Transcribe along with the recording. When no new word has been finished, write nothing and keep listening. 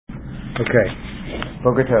Okay,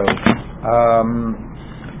 Boker Tov.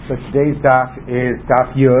 So today's daf is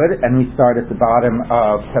daf Yud, and we start at the bottom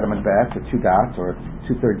of Sedem Bet, the 2 dots, or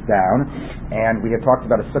 2/3 down. And we had talked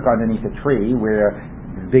about a sukkah underneath a tree, where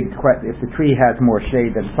if the tree has more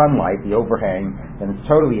shade than sunlight, the overhang, then it's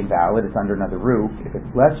totally invalid. It's under another roof. If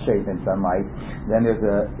it's less shade than sunlight, then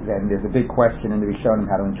there's a big question in the Rishonim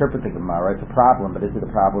how to interpret the Gemara. It's a problem, but is it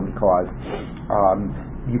a problem because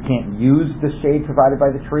you can't use the shade provided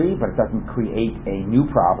by the tree, but it doesn't create a new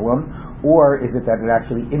problem? Or is it that it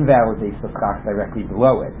actually invalidates the schach directly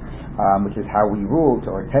below it, which is how we ruled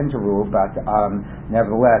or tend to rule, but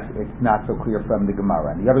nevertheless it's not so clear from the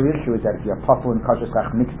Gemara. And the other issue is that if you have puzzle and kosher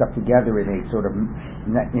schach mixed up together in a sort of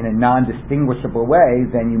in a non-distinguishable way,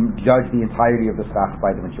 then you judge the entirety of the schach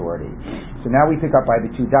by the majority. So now we pick up by the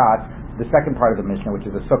 2 dots the second part of the Mishnah, which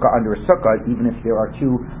is a sukkah under a sukkah, even if there are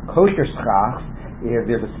 2 kosher schachs. If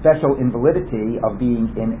there's a special invalidity of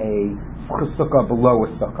being in a sukkah below a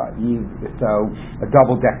sukkah, so a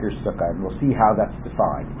double-decker sukkah, and we'll see how that's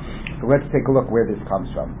defined. So let's take a look where this comes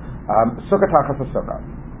from. Sukkah tachas a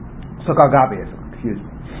sukkah gabi, excuse me.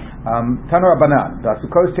 Tanu Rabbanan, the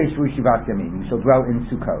sukkos teishvu shivat yamim, you shall dwell in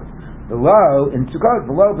sukkot. Below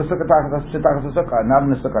the sukkah tachas a sukkah, not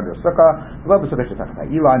in the sukkah under a sukkah. Below the sukkah tachas a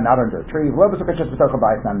ilan, not under a tree. Below the sukkah tachas a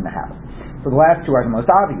bayis, not in the house. So the last 2 are the most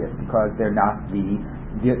obvious because they're not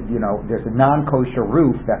there's a non-kosher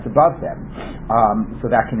roof that's above them. So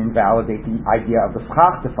that can invalidate the idea of the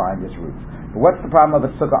schach to find this roof. But what's the problem of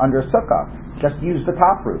a sukkah under a sukkah? Just use the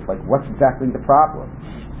top roof. Like, what's exactly the problem?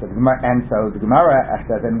 So the Gemara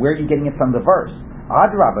says, and where are you getting it from the verse?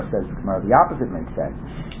 Adrabah, says the Gemara, the opposite makes sense.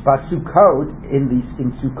 But Sukkot, in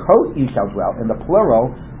Sukkot you shall dwell, in the plural,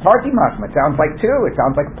 Tarti Mashma, it sounds like 2, it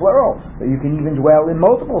sounds like plural, that you can even dwell in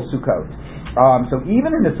multiple Sukkot. So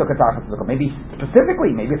even in the Sukkah Tachas Sukkah, maybe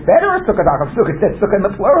it's better a Sukkah Tachas Sukkah than Sukkah in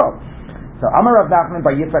the plural. So Amar Rav Nachman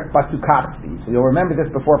bar Yitzchak Basukachti. So you'll remember this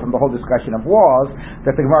before from the whole discussion of walls,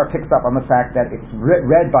 that the Gemara picks up on the fact that it's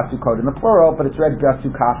read Basukot in the plural, but it's read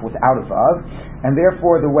Basukach without a vav, and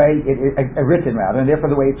therefore the way written, and therefore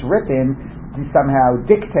the way it's written somehow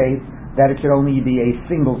dictates that it should only be a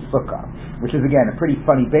single sukkah, which is again a pretty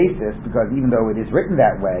funny basis, because even though it is written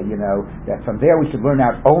that way, that from there we should learn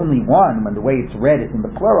out only one when the way it's read is in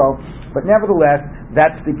the plural, but nevertheless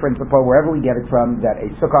that's the principle wherever we get it from, that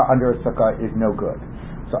a sukkah under a sukkah is no good.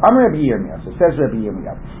 So Amar Rabbi Yirmiyah, so says Rabbi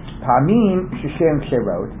Yirmiyah, Pamim sheshem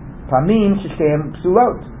kserot, Pamim sheshem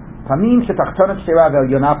psulot, Pamim shetachtonah ksera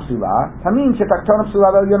ve'elyona psula, Pamim shetachtonah psula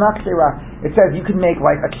ve'elyona ksera. It says you can make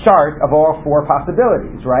like a chart of all 4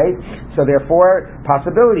 possibilities, right? So there are 4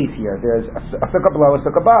 possibilities here. There's a sukkah below, a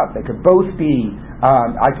sukkah above. They could both be,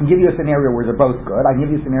 I can give you a scenario where they're both good. I can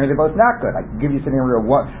give you a scenario they're both not good. I can give you a scenario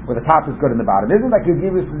where the top is good and the bottom isn't. I could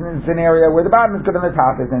give you a scenario where the bottom is good and the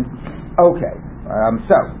top isn't. Okay,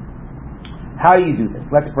 so how do you do this?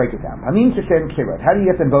 Let's break it down. Pamim sheshem kirot. How do you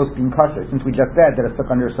get them both being kosher? Since we just said that a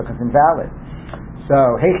sukkah under a sukkah is invalid.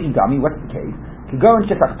 So heichi dami, what's the case? The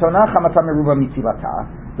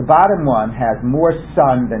bottom one has more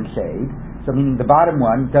sun than shade, so meaning the bottom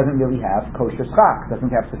one doesn't really have kosher schach,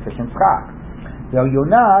 doesn't have sufficient schach. And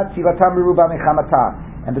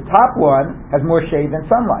the top one has more shade than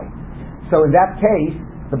sunlight. So in that case,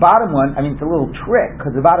 the bottom one, it's a little trick,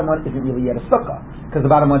 because the bottom one isn't really yet a sukkah, because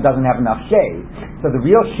the bottom one doesn't have enough shade. So the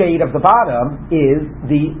real shade of the bottom is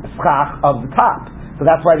the schach of the top. So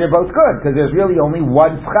that's why they're both good, because there's really only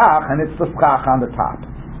one schach, and it's the schach on the top.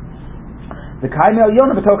 The kaimel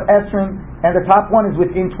yonah b'toch esrim, and the top one is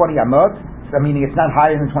within 20 amot, meaning it's not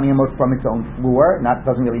higher than 20 amot from its own floor. It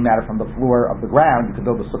doesn't really matter from the floor of the ground. You could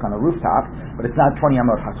build a sukkah on a rooftop, but it's not 20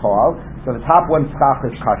 amot tall. So the top one schach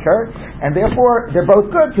is kosher, and therefore they're both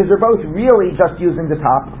good, because they're both really just using the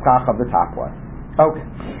top schach of the top one. Okay.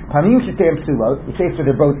 Pamim shetem psulot, the case where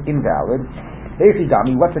they're both invalid. Heichi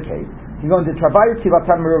dami, what's the case? You go into Travayot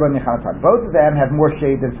Tivatan Meruba Mechanatan. Both of them have more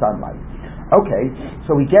shade than sunlight. Okay,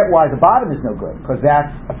 so we get why the bottom is no good, because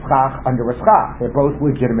that's a schach under a schach. They're both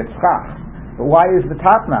legitimate schach. But why is the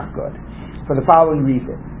top not good? For the following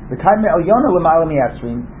reason. The top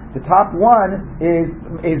one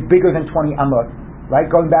is bigger than 20 amot, right?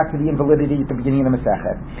 Going back to the invalidity at the beginning of the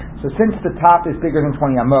Masechet. So since the top is bigger than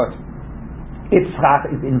 20 amot, its schach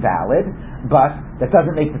is invalid, but that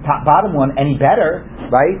doesn't make the bottom one any better,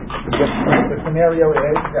 right? The scenario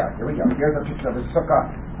is, here we go. Here's a picture of a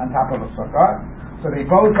sukkah on top of a sukkah. So they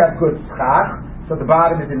both have good schach, so the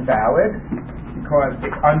bottom is invalid because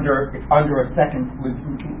it's under a second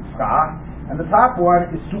schach, and the top one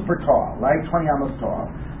is super tall, right? 20 amos tall.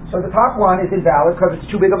 So the top one is invalid because it's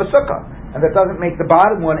too big of a sukkah, and that doesn't make the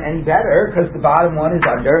bottom one any better because the bottom one is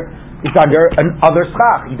under it's under an other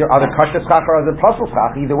schach, either other kosher schach or other pasul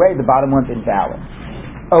schach. Either way, the bottom one's invalid.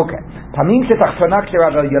 Okay. You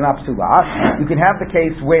can have the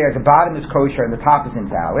case where the bottom is kosher and the top is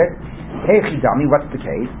invalid. Hey chidami, what's the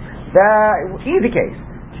case? Easy case.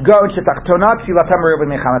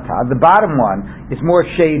 The bottom one is more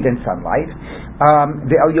shade than sunlight.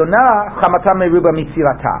 The elyona chamata meruba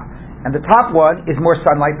mitzilata, and the top one is more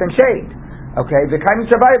sunlight than shade. Okay, the kaim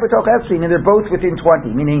shavai b'toch esrin, and they're both within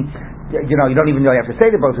 20, meaning, you don't even really have to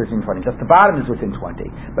say they're both within 20, just the bottom is within 20.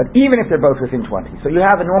 But even if they're both within 20, so you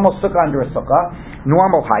have a normal sukkah under a sukkah,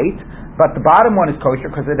 normal height, but the bottom one is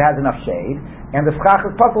kosher because it has enough shade, and the schach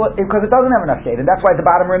is pasul because it doesn't have enough shade, and that's why the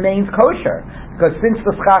bottom remains kosher. Because since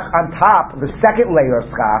the schach on top, the second layer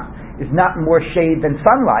of schach, is not more shade than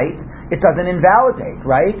sunlight, it doesn't invalidate,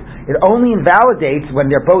 right? It only invalidates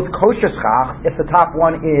when they're both kosher schach if the top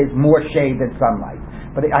one is more shade than sunlight.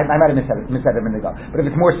 But I might have missaid it a minute ago. But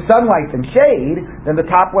if it's more sunlight than shade, then the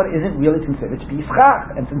top one isn't really considered to be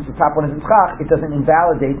schach. And since the top one isn't schach, it doesn't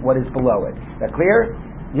invalidate what is below it. Is that clear?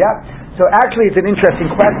 Yeah? So actually it's an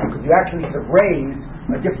interesting question, because you actually sort of raise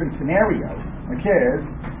a different scenario, which is,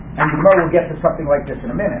 and the Gemara will get to something like this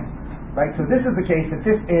in a minute, right? So this is the case that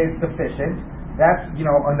this is sufficient, that's,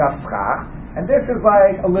 enough schach, and this is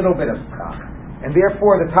like a little bit of schach. And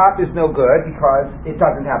therefore the top is no good because it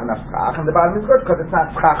doesn't have enough schach, and the bottom is good because it's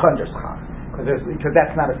not schach under schach, because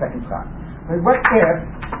that's not a second schach. But what if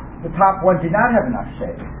the top one did not have enough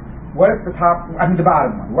shade? What if the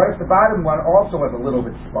bottom one? What if the bottom one also was a little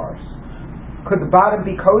bit sparse? Could the bottom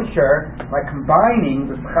be kosher by combining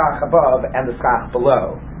the schach above and the schach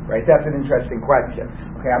below? Right? That's an interesting question.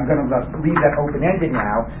 Okay, I'm going to leave that open-ended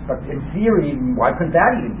now, but in theory, why couldn't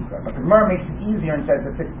that even be good? But the Gemara makes it easier and says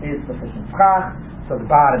that this is sufficient schach, so the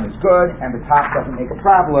bottom is good, and the top doesn't make a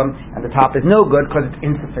problem, and the top is no good because it's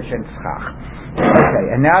insufficient schach.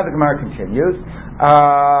 Okay, and now the Gemara continues.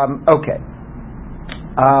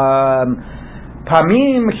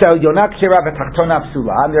 Pamim shel yonah kshira v'tachtona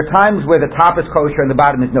psula. And there are times where the top is kosher and the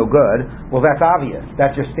bottom is no good. Well, that's obvious.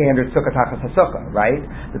 That's your standard sukkah tachas hasukah, right?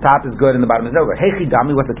 The top is good and the bottom is no good. Hey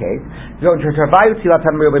chidami, what's the case? They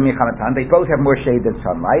both have more shade than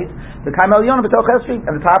sunlight. The kaimel yonah b'toch esri,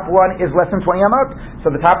 and the top one is less than 20 amot. So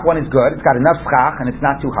the top one is good. It's got enough schach and it's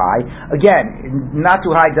not too high. Again, not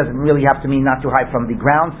too high doesn't really have to mean not too high from the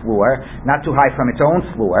ground floor, not too high from its own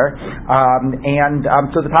floor.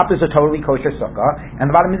 So the top is a totally kosher sukkah. And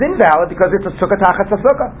the bottom is invalid because it's a sukkah tachas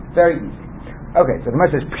sukkah. Very easy. Okay, so the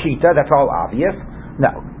Gemara says pshita, that's all obvious.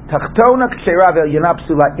 No. Tachtona kshera v'elyona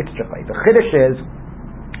psula itzchafay. The chiddush is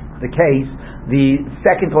the case, the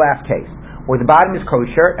second to last case, where the bottom is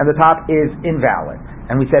kosher and the top is invalid.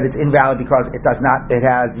 And we said it's invalid because it does not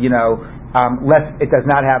have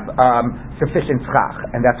sufficient schach,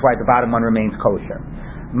 and that's why the bottom one remains kosher.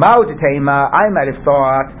 Mao detema, I might have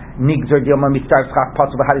thought Nigzer Dilma Mistar Schach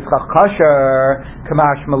Pasul V'Hadi Schach Kasher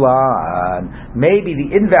Kamash Malan. Maybe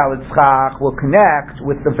the invalid schach will connect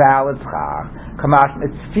with the valid schach. Kamash,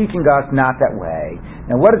 it's teaching us not that way.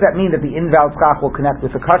 Now, what does that mean that the invalid schach will connect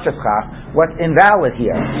with the kasher schach? What's invalid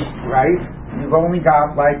here, right? You've only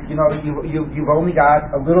got you've only got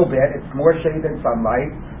a little bit. It's more shade than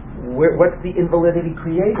sunlight. What's the invalidity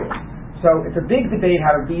created? So it's a big debate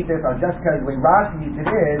how to read this. Just because the way Rashi reads it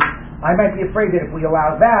is, I might be afraid that if we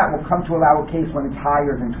allow that, we'll come to allow a case when it's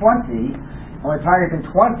higher than 20. And when it's higher than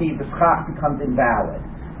 20, the schach becomes invalid.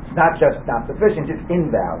 It's not just not sufficient, it's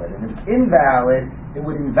invalid. And if it's invalid, it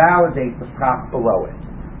would invalidate the schach below it.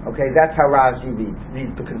 Okay, that's how Rashi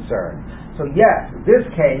reads the concern. So yes, this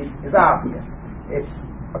case is obvious.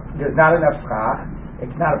 There's not enough schach. The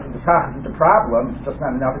schach isn't the problem, it's just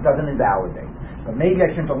not enough, it doesn't invalidate. But maybe I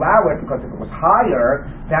shouldn't allow it because if it was higher,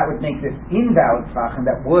 that would make this invalid schach, and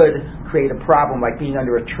that would create a problem, like being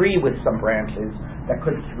under a tree with some branches, that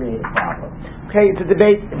could create a problem. Okay, it's a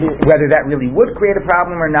debate whether that really would create a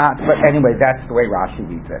problem or not, but anyway, that's the way Rashi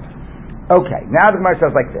reads it. Okay, now the Gemara says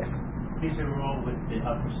like this. These are all with the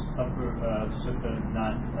upper sukkah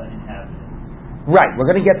not inhabited. Right, we're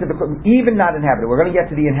going to get to even not inhabited. We're going to get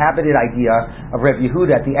to the inhabited idea of Reb Yehuda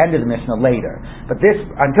at the end of the Mishnah later. But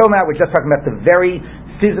until now, we're just talking about the very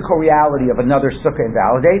physical reality of another sukkah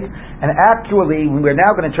invalidates. And actually, we're now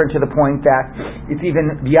going to turn to the point that it's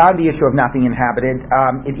even beyond the issue of not being inhabited.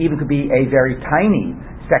 It even could be a very tiny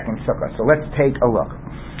second sukkah. So let's take a look.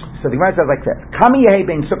 So the Gemara says like this: Kami yehi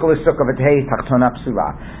bein sukkah l'sukkah v'tei tachtona psula.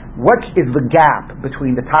 What is the gap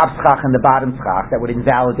between the top schach and the bottom schach that would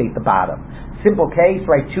invalidate the bottom? Simple case,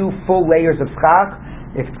 right? 2 full layers of schach.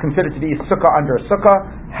 If it's considered to be a sukkah under a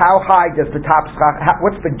sukkah, how high does the top schach?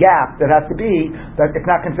 What's the gap that has to be that it's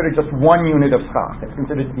not considered just 1 unit of schach? It's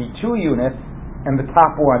considered to be 2 units and the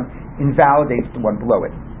top one invalidates the one below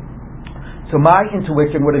it. So my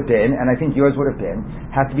intuition would have been, and I think yours would have been,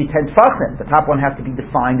 has to be 10 tefachim. The top one has to be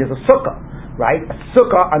defined as a sukkah, right? A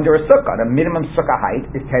sukkah under a sukkah. The minimum sukkah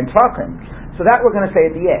height is 10 tefachim. So that we're going to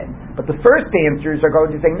say at the end. But the first answers are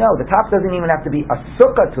going to say, no, the top doesn't even have to be a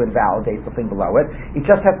sukkah to invalidate the thing below it. It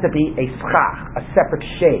just has to be a schach, a separate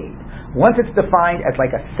shade. Once it's defined as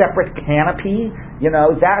like a separate canopy,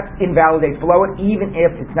 that invalidates below it, even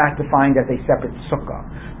if it's not defined as a separate sukkah.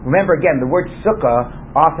 Remember again, the word sukkah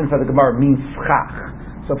often for the Gemara means schach.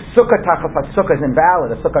 So if sukkah tachas sukkah is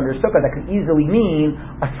invalid, a sukkah under a sukkah, that could easily mean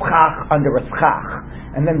a schach under a schach.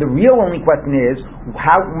 And then the real only question is,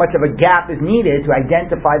 how much of a gap is needed to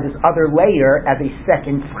identify this other layer as a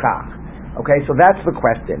second schach? Okay, so that's the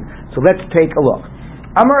question. So let's take a look.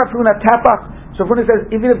 Amar Rav Huna tefach. So Rav Huna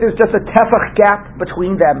says, even if there's just a tefach gap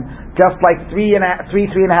between them, just like 3.5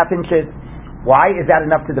 inches, why is that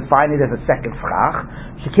enough to define it as a second schach?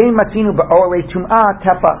 Shekain matzinu ba'orei tum'ah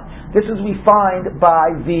tefach. This is we find by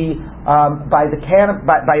an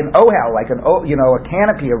ohel, like a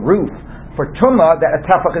canopy, a roof for tumah, that a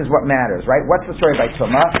tefach is what matters, right? What's the story by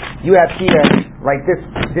tumah? You have here, like this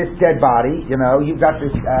dead body. You've got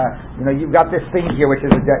this, you've got this thing here, which is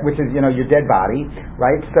your dead body,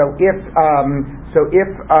 right? So if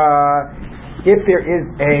there is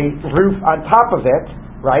a roof on top of it,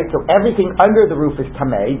 right? So everything under the roof is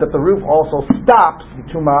tamei, but the roof also stops the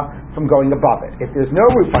tumah from going above it. If there's no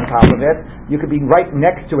roof on top of it, you could be right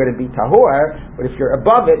next to it and be tahor, but if you're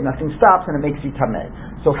above it, nothing stops and it makes you tamei.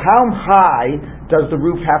 So how high does the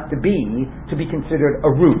roof have to be considered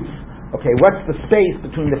a roof? Okay, what's the space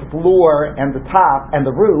between the floor and the top and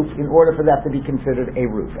the roof in order for that to be considered a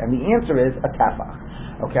roof? And the answer is a tefach.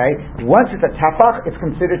 Okay, once it's a tefach, it's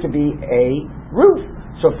considered to be a roof.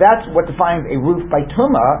 So if that's what defines a roof by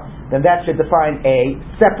tumah, then that should define a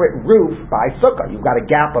separate roof by sukkah. You've got a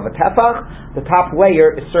gap of a tefach. The top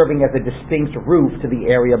layer is serving as a distinct roof to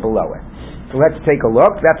the area below it. So let's take a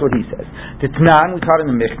look. That's what he says. Titnan, we taught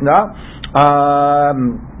in the Mishnah.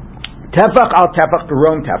 Tefach al tefach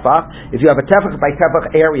berom tefach. If you have a tefach by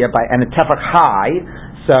tefach area and a tefach high,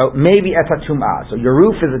 so maybe as a tum'ah. So your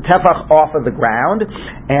roof is a tefach off of the ground,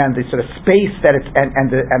 and the sort of space that it's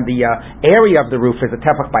and the area of the roof is a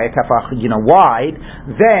tefach by a tefach wide.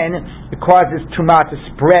 Then it causes tum'ah to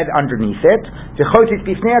spread underneath it. V'chotis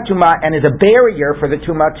bifnei tum'ah, and is a barrier for the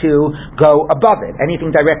tum'ah to go above it.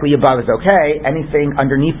 Anything directly above is okay. Anything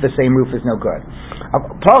underneath the same roof is no good.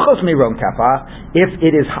 Pachos mirom tefach. If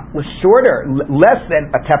it is shorter, less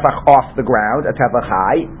than a tefach off the ground, a tefach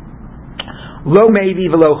high. Lo mevi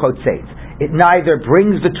v'lo chotzeit. It neither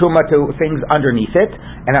brings the tumah to things underneath it,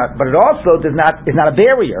 but it also is not a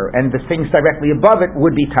barrier, and the things directly above it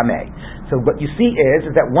would be tamei. So what you see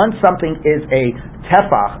is that once something is a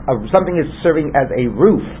tefach, something is serving as a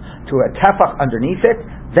roof to a tefach underneath it,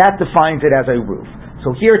 that defines it as a roof.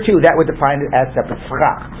 So here too, that would define it as separate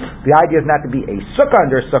schach. The idea is not to be a sukkah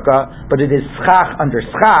under sukkah, but it is schach under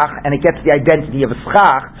schach, and it gets the identity of a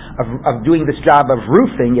schach, of doing this job of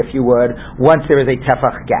roofing, if you would, once there is a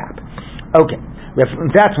tefach gap. Okay,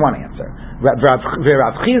 that's one answer.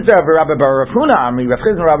 Rav Chizda, Rav Bar Huna Amri, Rav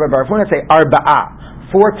Chizda and Rav Bar Huna say arba'ah,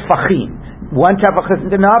 4 tefachim. One tefach isn't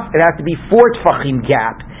enough; it has to be 4 tefachim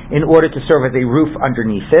gap in order to serve as a roof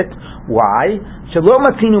underneath it. Why? The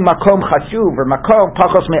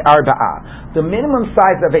minimum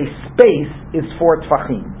size of a space is 4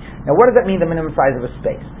 tefachim. Now what does that mean, the minimum size of a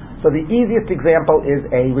space? So the easiest example is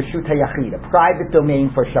a reshut hayachid, a private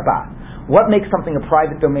domain for Shabbat. What makes something a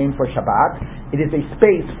private domain for Shabbat? It is a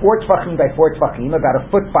space 4 tefachim by 4 tefachim, about a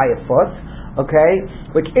foot by a foot, okay,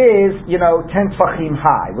 which is, 10 tefachim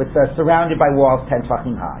high, with surrounded by walls 10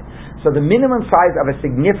 tefachim high. So the minimum size of a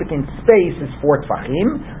significant space is 4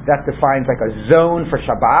 tefachim. That defines like a zone for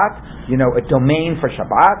Shabbat, a domain for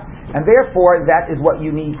Shabbat, and therefore that is what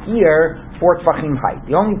you need here, 4 tefachim height.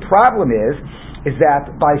 The only problem is that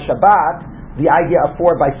by Shabbat, the idea of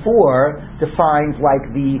 4 by 4 defines like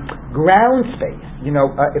the ground space.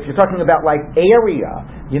 If you're talking about like area,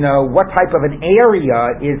 what type of an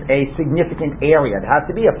area is a significant area? It has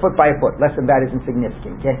to be a foot by a foot. Less than that isn't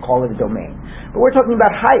significant. You can't call it a domain. But we're talking about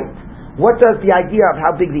height. What does the idea of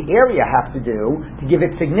how big the area have to do to give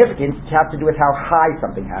it significance to have to do with how high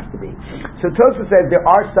something has to be? So Tosfos says there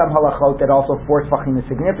are some halachot that also 4 tefachim is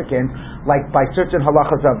significant, like by certain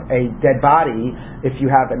halachas of a dead body, if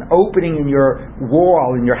you have an opening in your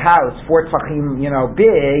wall in your house, 4 tefachim,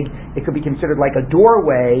 big, it could be considered like a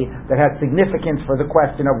doorway that has significance for the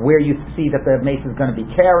question of where you see that the mace is going to be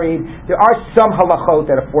carried. There are some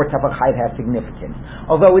halachot that a 4 tefach height has significance,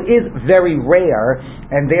 although it is very rare,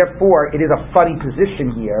 and therefore therefore it is a funny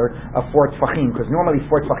position here of 4 tefachim, because normally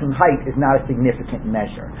 4 tefachim height is not a significant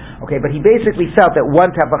measure. Okay, but he basically felt that 1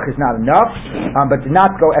 tefach is not enough, but did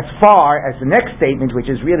not go as far as the next statement, which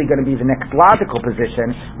is really going to be the next logical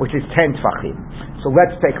position, which is 10 tefachim. So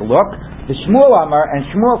let's take a look. The Shmuel Amar, and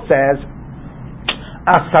Shmuel says,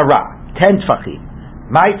 Asara, 10 tefachim.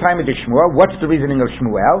 My time of the Shmuel, what's the reasoning of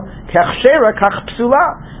Shmuel? Kachshera kach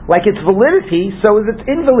psula. Like its validity, so is its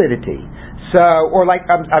invalidity. So, or like,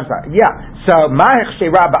 I'm sorry, yeah. So,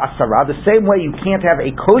 ma'hechshera ba'asara, the same way you can't have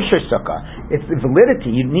a kosher sukkah, its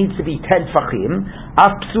validity, it needs to be 10 tefachim,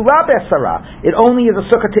 af psula ba'asara. It only is a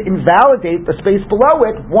sukkah to invalidate the space below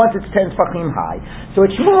it once it's 10 tefachim high. So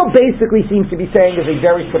what Shmuel basically seems to be saying is a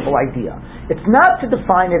very simple idea. It's not to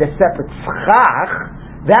define it as separate schach.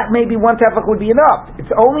 That maybe 1 tefach would be enough. It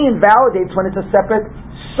only invalidates when it's a separate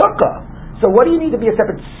sukkah. So what do you need to be a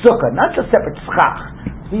separate sukkah? Not just separate schach.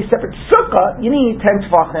 To be a separate sukkah, you need 10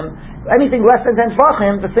 tefachim. Anything less than 10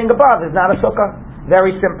 tefachim, the thing above is not a sukkah.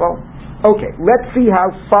 Very simple. Okay, let's see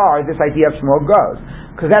how far this idea of Shmuel goes.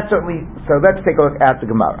 Because that's certainly, so let's take a look at the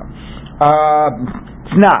Gemara.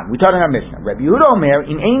 Tnan, we taught in our Mishnah. Rabbi Yehuda Omer,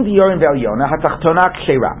 in ein dior in Velyona, hatachtona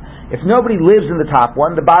kshera. If nobody lives in the top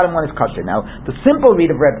one, the bottom one is kosher. Now, the simple read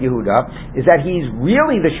of Rabbi Yehuda is that he's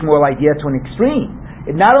really the Shmuel idea to an extreme.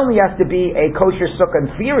 It not only has to be a kosher sukkah in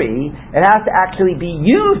theory, it has to actually be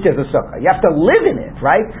used as a sukkah. You have to live in it,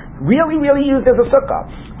 right? Really, really used as a sukkah.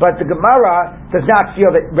 But the Gemara does not feel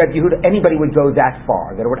that Rabbi Yehuda, anybody would go that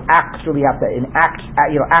far, that it would actually have to, in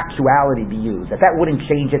actuality, be used. That wouldn't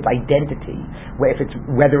change its identity,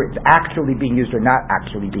 whether it's actually being used or not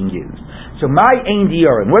actually being used. So, my ein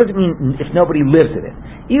diorim, what does it mean if nobody lives in it?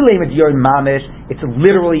 Ilay diorim mamish, it's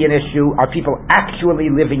literally an issue. Are people actually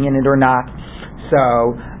living in it or not?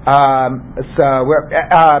 So Kagarmi,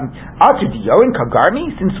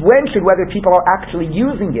 since when should whether people are actually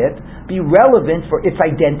using it be relevant for its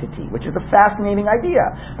identity, which is a fascinating idea.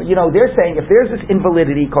 But they're saying if there's this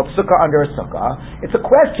invalidity called sukkah under a sukkah, it's a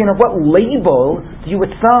question of what label do you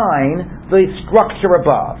assign the structure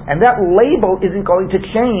above. And that label isn't going to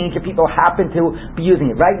change if people happen to be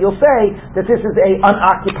using it, right? You'll say that this is an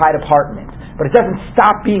unoccupied apartment, but it doesn't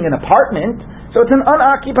stop being an apartment. So it's an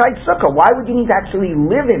unoccupied sukkah. Why would you need to actually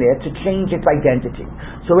live in it to change its identity?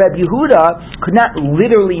 So Rabbi Yehuda could not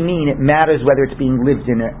literally mean it matters whether it's being lived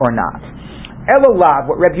in it or not. Elolav,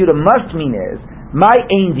 what Rabbi Yehuda must mean is, my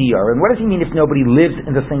ein dior, and what does he mean if nobody lives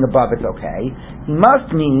in the thing above it's okay? He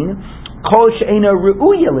must mean, kol she'ena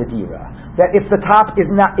ru'uya l'dira, that if the top is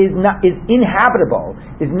inhabitable,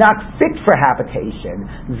 is not fit for habitation,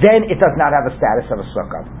 then it does not have a status of a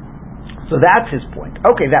sukkah. So that's his point.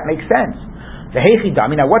 Okay, that makes sense. The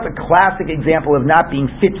Heichidami, now what's a classic example of not being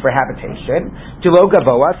fit for habitation? Tilo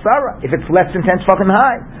gavoa asara, if it's less than 10 tefachim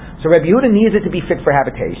high. So Rabbi Yehuda needs it to be fit for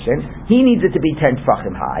habitation, he needs it to be 10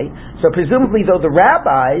 tefachim high, so presumably though the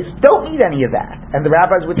rabbis don't need any of that, and the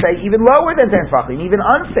rabbis would say even lower than 10 tefachim, even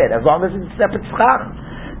unfit, as long as it's separate schach.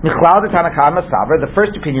 The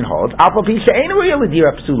first opinion holds, even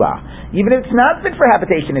if it's not fit for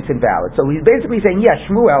habitation, it's invalid. So he's basically saying, yes,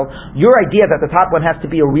 Shmuel, your idea that the top one has to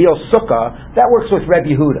be a real sukkah, that works with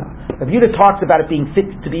Rabbi Yehuda. Rabbi Yehuda talks about it being fit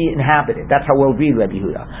to be inhabited. That's how we'll read Rabbi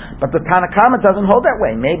Yehuda. But the Tanna Kama doesn't hold that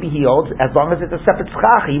way. Maybe he holds as long as it's a separate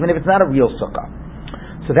schach, even if it's not a real sukkah.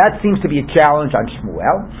 So that seems to be a challenge on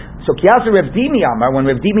Shmuel. So Kiyasu Reb Dimi Amar, when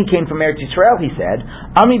Reb Dimi came from Eretz Yisrael, he said,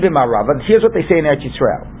 Ami b'marava, here's what they say in Eretz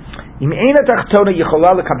Yisrael. Im eina tachtona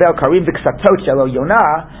yichola lekabel karim v'ksatot shelo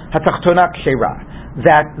Yonah, hatachtona kshera.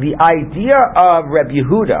 That the idea of Reb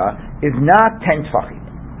Yehuda is not 10 tefachim.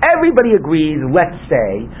 Everybody agrees, let's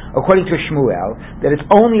say, according to Shmuel, that it's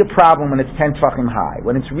only a problem when it's 10 tefachim high,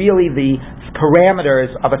 when it's really the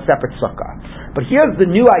parameters of a separate sukkah. But here's the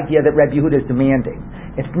new idea that Reb Yehuda is demanding.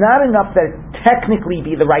 It's not enough that it technically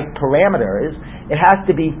be the right parameters, it has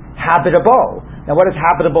to be habitable. Now what does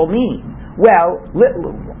habitable mean? Well,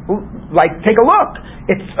 take a look.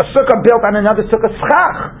 It's a sukkah built on another sukkah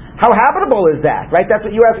schach. How habitable is that? Right? That's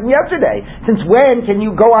what you asked me yesterday. Since when can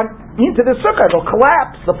you go on into the sukkah? It'll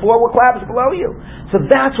collapse. The floor will collapse below you. So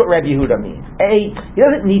that's what Rabbi Yehuda means. He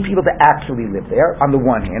doesn't need people to actually live there, on the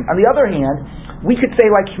one hand. On the other hand, we could say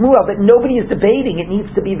like Shmuel, that nobody is debating it needs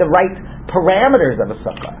to be the right parameters of a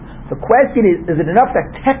sukkah. The question is it enough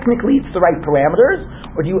that technically it's the right parameters,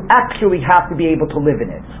 or do you actually have to be able to live in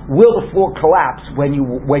it? Will the floor collapse when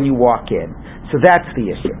you walk in? So that's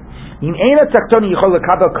the issue. If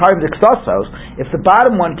the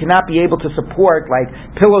bottom one cannot be able to support like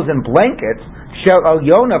pillows and blankets,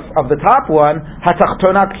 of the top one,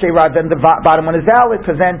 then the bottom one is valid,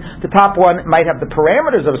 because then the top one might have the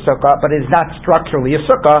parameters of a sukkah, but it is not structurally a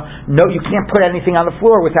sukkah. No, you can't put anything on the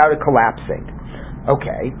floor without it collapsing.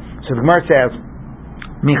 Okay, so the Gemara says,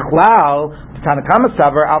 Michlal, the Tanakama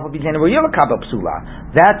Savar,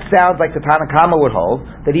 that sounds like the Tanakama would hold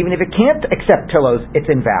that even if it can't accept pillows, it's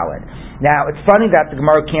invalid. Now, it's funny that the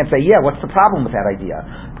Gemara can't say, what's the problem with that idea?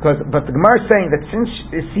 But the Gemara is saying that since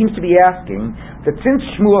it seems to be asking that since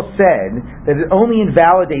Shmuel said that it only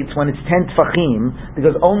invalidates when it's 10 tfachim,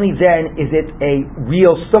 because only then is it a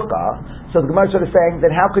real sukkah, so the Gemara is sort of saying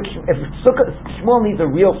that how could, if Shmuel needs a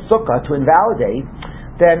real sukkah to invalidate,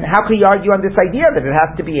 then how can you argue on this idea that it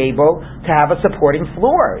has to be able to have a supporting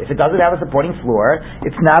floor? If it doesn't have a supporting floor,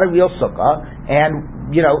 it's not a real sukkah, and,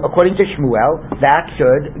 according to Shmuel, that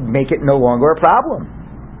should make it no longer a problem.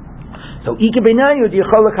 So, fine,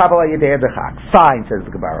 says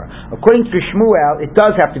the Gemara. According to Shmuel, it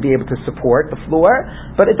does have to be able to support the floor,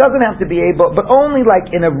 but it doesn't have to be able, but only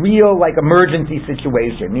like in a real, emergency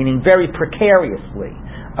situation, meaning very precariously.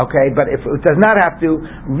 Okay, but if it does not have to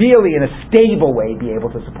really in a stable way be able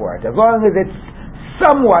to support, as long as it's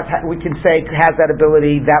somewhat, we can say, has that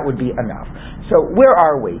ability, that would be enough. So where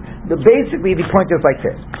are we? Basically, the point is like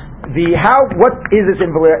this. What is this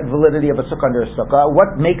invalidity of a sukkah under a sukkah?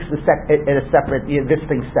 What makes this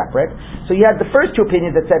thing separate? So you had the first two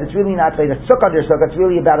opinions that said it's really not like a sukkah under a sukkah, it's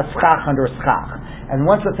really about a schach under a schach. And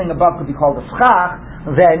once the thing above could be called a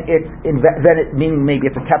schach, then meaning maybe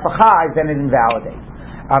it's a tefach, then it invalidates.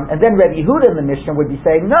 And then Rebbe Yehuda in the Mishnah would be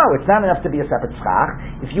saying, no, it's not enough to be a separate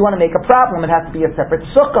schach. If you want to make a problem, it has to be a separate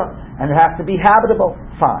sukkah, and it has to be habitable.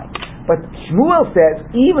 Fine. But Shmuel says,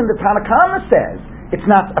 even the Tanakama says, it's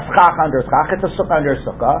not a schach under a schach, it's a sukkah under a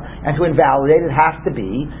sukkah, and to invalidate it has to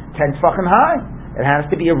be 10 tefachim high. It has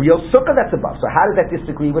to be a real sukkah that's above. So how does that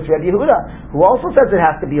disagree with Rebbe Yehuda, who also says it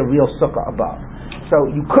has to be a real sukkah above? So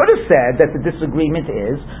you could have said that the disagreement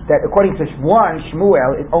is that according to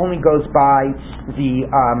Shmuel, it only goes by the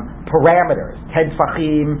parameters. 10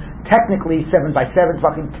 tfachim, technically 7 by 7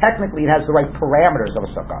 tfachim, technically it has the right parameters of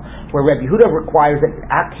a sukkah. Where Rebbe Yehuda requires that it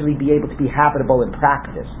actually be able to be habitable in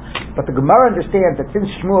practice. But the Gemara understands that since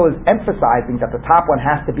Shmuel is emphasizing that the top one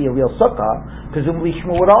has to be a real sukkah, presumably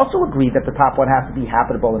Shmuel would also agree that the top one has to be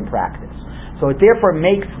habitable in practice. So it therefore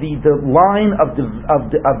makes the line of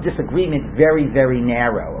disagreement very, very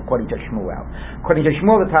narrow, according to Shmuel. According to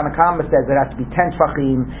Shmuel, the Tanakama says it has to be 10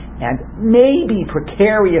 tfachim and maybe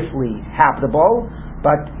precariously habitable,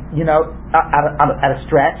 but, at a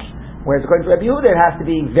stretch. Whereas according to Rebbe Yehuda, it has to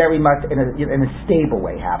be very much in a stable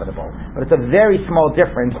way habitable. But it's a very small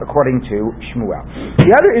difference according to Shmuel.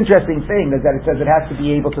 The other interesting thing is that it says it has to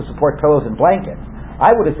be able to support pillows and blankets. I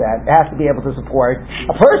would have said it has to be able to support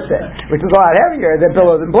a person, which is a lot heavier than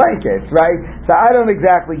pillows and blankets, right? So I don't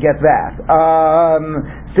exactly get that.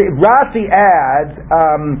 Rashi adds,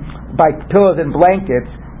 by pillows and blankets,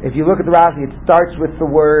 if you look at the Rashi, it starts with the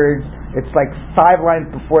words, it's like 5 lines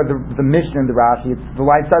before the Mishnah in the Rashi. The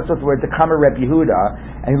line starts with the word Dekamer Reb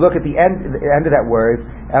Yehuda, and you look at the end of that word,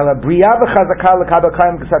 Ela Bria v'chazaka l'kabel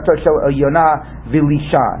kayim k'sato shel Yonah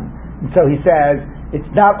v'lishan. And so he says, it's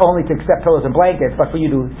not only to accept pillows and blankets, but for you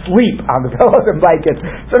to sleep on the pillows and blankets,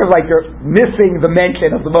 sort of like you're missing the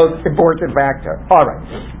mention of the most important factor. All right.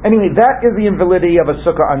 Anyway, that is the invalidity of a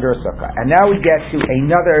sukkah under a sukkah. And now we get to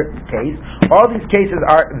another case. All these cases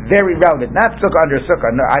are very relevant. Not sukkah under a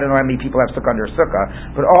sukkah. No, I don't know how many people have sukkah under a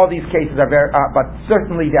sukkah, but all these cases are very, but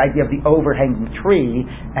certainly the idea of the overhanging tree,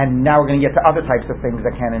 and now we're going to get to other types of things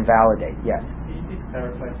that can invalidate. Yes? Can you please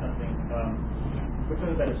clarify something? We're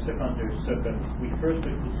talking about a sukkah under a sukkah. We first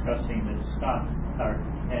were discussing the stock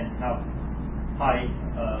and how high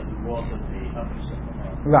the walls of the upper sukkah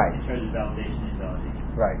are. Right. In terms of validation and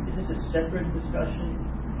invalidation. Right. Is this a separate discussion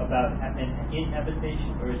about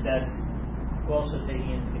inhabitation, or is that also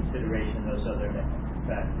taking into consideration those other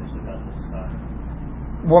factors about the stock?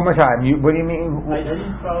 One more time. What do you mean? I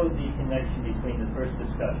didn't follow the connection between the first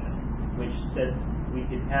discussion, which said we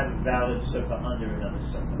could have a valid sukkah under another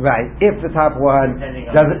sukkah. Right, if the top one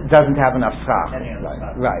doesn't have enough schach.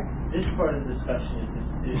 Right. This part of the discussion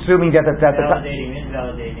is assuming that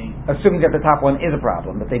invalidating. Assuming that the top one is a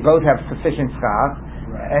problem, that they both have sufficient schach,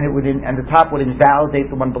 and the top would invalidate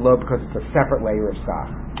the one below because it's a separate layer of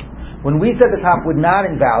schach. When we said the top would not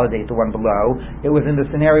invalidate the one below, it was in the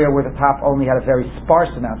scenario where the top only had a very sparse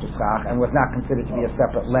amount of schach and was not considered to be a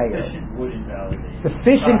separate layer. Sufficient would invalidate.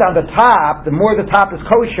 Sufficient on the top, the more the top is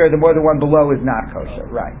kosher, the more the one below is not kosher.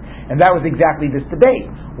 Right. And that was exactly this debate.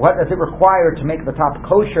 What does it require to make the top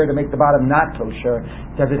kosher, to make the bottom not kosher?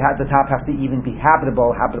 Does it have the top have to even be habitable?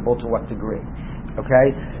 Habitable to what degree? Okay?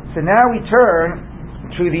 So now we turn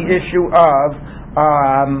to the issue of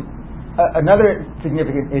another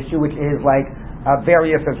significant issue, which is like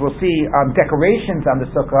various, as we'll see, decorations on the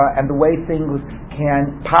sukkah and the way things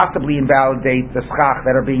can possibly invalidate the schach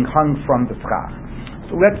that are being hung from the schach.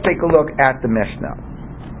 So let's take a look at the Mishnah.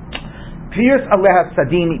 Pirs aleha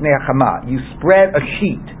sadim itnei hachama. You spread a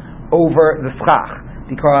sheet over the schach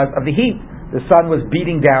because of the heat. The sun was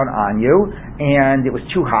beating down on you and it was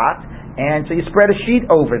too hot, and so you spread a sheet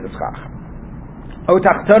over the schach.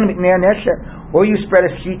 Or you spread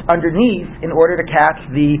a sheet underneath in order to catch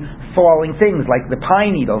the falling things, like the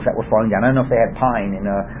pine needles that were falling down. I don't know if they had pine in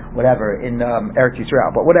Eretz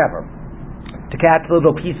Yisrael, but whatever. To catch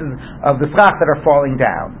little pieces of the schach that are falling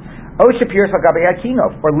down. Or let's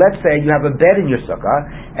say you have a bed in your sukkah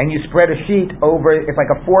and you spread a sheet over, it's like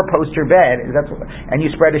a 4-poster bed, and you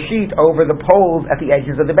spread a sheet over the poles at the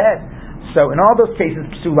edges of the bed. So in all those cases,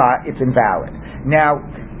 psula, it's invalid. Now,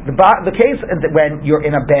 the case when you're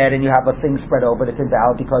in a bed and you have a thing spread over, it's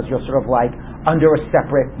invalid because you're sort of like under a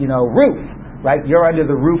separate, roof, right? You're under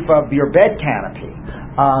the roof of your bed canopy.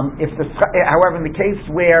 However, in the case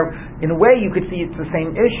where, in a way, you could see it's the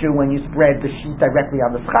same issue when you spread the sheet directly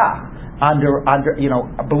on the schach, under,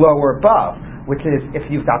 below or above, which is if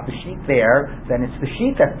you've got the sheet there, then it's the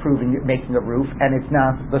sheet that's making a roof, and it's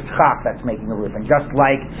not the schach that's making a roof. And just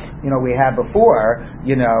like we had before,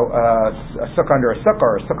 a sukkah under a sukkah,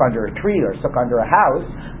 or a sukkah under a tree, or a sukkah under a house,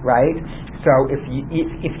 right? So if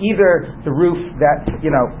either the roof that the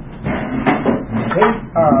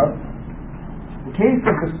case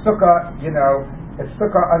of the sukkah, a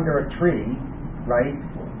sukkah under a tree, right?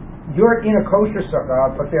 You're in a kosher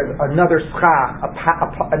sukkah, but there's another schach,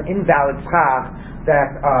 an invalid schach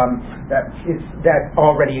that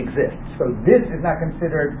already exists. So this is not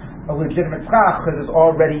considered a legitimate schach because it's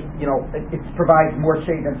already, it provides more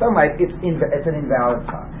shade than sunlight. It's an invalid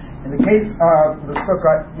schach. In the case of the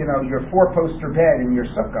sukkah, your 4-poster bed in your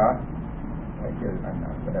sukkah, right here,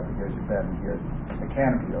 here's your bed, and here's the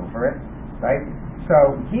canopy over it, right?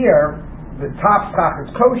 So here, the top schach is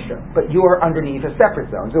kosher, but you're underneath a separate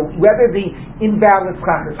zone. So whether the invalid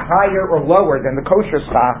schach is higher or lower than the kosher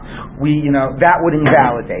schach, that would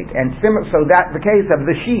invalidate. And so that the case of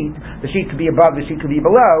the sheet could be above, the sheet could be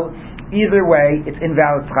below. Either way, it's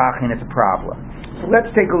invalid schach and it's a problem. So let's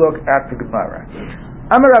take a look at the Gemara.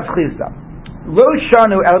 Amar Rav Chisda, lo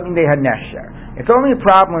shanu el b'nei hanesher. It's only a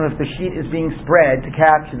problem if the sheet is being spread to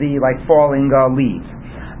catch the falling leaves.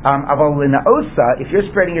 Aval l'na'osa, if you're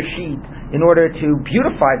spreading a sheet in order to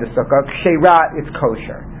beautify the sukkah, ksheira, it's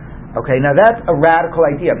kosher. Okay, now that's a radical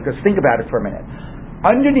idea, because think about it for a minute.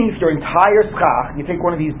 Underneath your entire schach, you take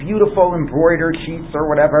one of these beautiful embroidered sheets or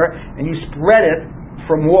whatever, and you spread it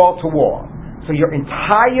from wall to wall. So your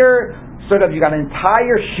entire, you got an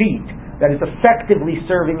entire sheet that is effectively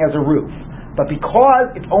serving as a roof. But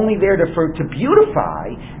because it's only there to beautify,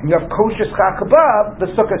 and you have kosher schach above, the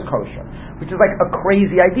sukkah is kosher. Which is like a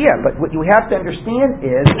crazy idea. But what you have to understand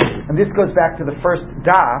is, and this goes back to the first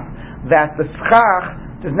daf, that the schach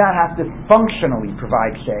does not have to functionally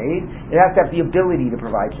provide shade. It has to have the ability to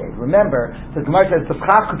provide shade. Remember, the Gemara says the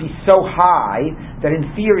schach could be so high that in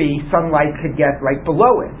theory sunlight could get right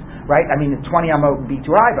below it. Right? I mean, 20 amot would be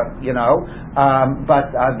too high, but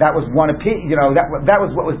that was one opinion. That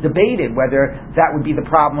was what was debated, whether that would be the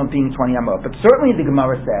problem of being 20 amot. But certainly, the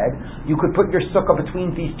Gemara said you could put your sukkah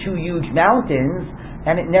between these two huge mountains,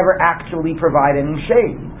 and it never actually provide any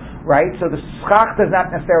shade. Right? So the schach does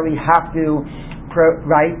not necessarily have to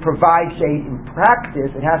provide shade in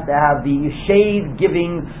practice. It has to have the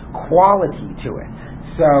shade-giving quality to it.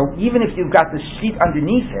 So even if you've got the sheet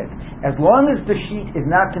underneath it, as long as the sheet is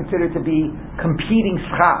not considered to be competing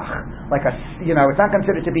schach, it's not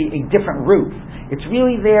considered to be a different roof. It's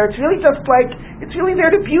really there. It's really there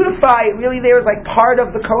to beautify. It's really there as like part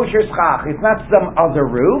of the kosher schach. It's not some other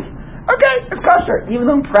roof. Okay, it's kosher. Even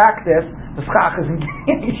though in practice the schach isn't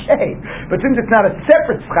getting any shade, but since it's not a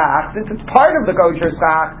separate schach, since it's part of the kosher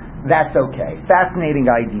schach, that's okay. Fascinating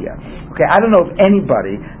idea. Okay, I don't know of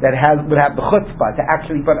anybody that would have the chutzpah to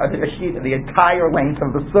actually put a sheet of the entire length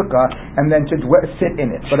of the sukkah and then to sit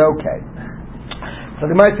in it. But okay. So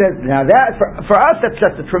the Gemara says, now that for us that's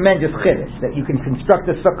just a tremendous chiddush that you can construct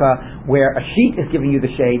a sukkah where a sheet is giving you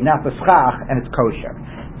the shade, not the schach, and it's kosher.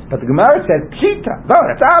 But the Gemara says, Pshita. No,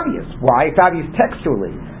 that's obvious. Why? It's obvious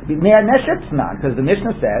textually. Because the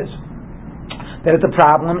Mishnah says that it's a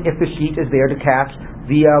problem if the sheet is there to catch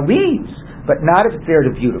the leaves, but not if it's there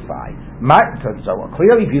to beautify. So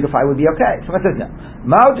clearly beautify would be okay. Someone says no.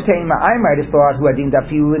 I might have thought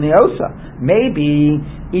maybe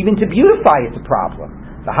even to beautify it's a problem.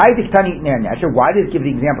 The why did it give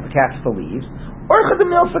the example to catch the leaves? Because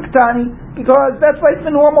that's like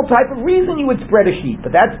the normal type of reason you would spread a sheet,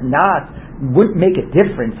 but wouldn't make a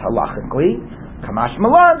difference halachically. Kamash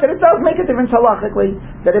Malan, that it does make a difference halachically,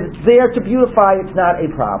 that if it's there to beautify, it's not a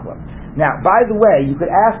problem. Now, by the way, you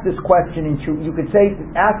could ask this question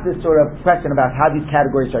ask this sort of question about how these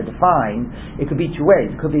categories are defined. It could be two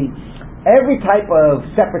ways. It could be every type of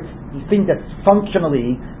separate thing that's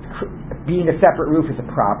functionally being a separate roof is a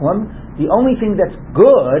problem. The only thing that's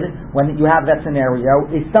good when you have that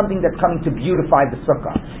scenario is something that's coming to beautify the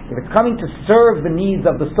sukkah. If it's coming to serve the needs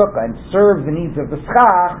of the sukkah and serve the needs of the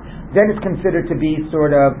schach, then it's considered to be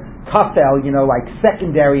sort of tafel, like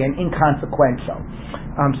secondary and inconsequential.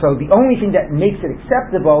 So the only thing that makes it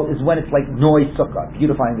acceptable is when it's like noise sukkah,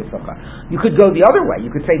 beautifying the sukkah. You could go the other way.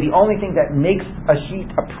 You could say the only thing that makes a sheet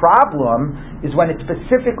a problem is when it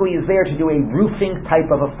specifically is there to do a roofing type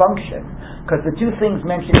of a function. Because the two things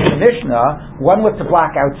mentioned in the Mishnah, one was to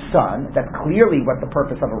block out sun, that's clearly what the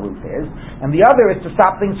purpose of a roof is, and the other is to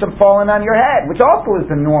stop things from falling on your head, which also is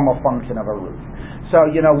the normal function of a roof. So,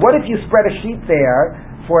 what if you spread a sheet there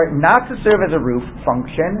for it not to serve as a roof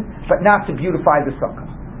function, but not to beautify the sukkah,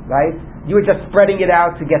 right? You were just spreading it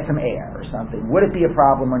out to get some air or something. Would it be a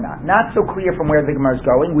problem or not? Not so clear from where the Gemara is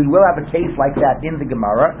going. We will have a case like that in the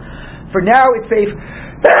Gemara. For now, it's safe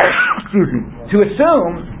to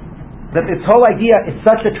assume that this whole idea is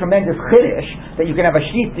such a tremendous chiddush that you can have a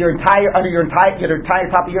sheet under your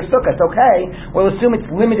entire top of your sukkah. It's okay. We'll assume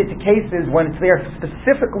it's limited to cases when it's there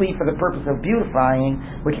specifically for the purpose of beautifying,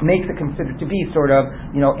 which makes it considered to be sort of,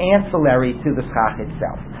 ancillary to the schach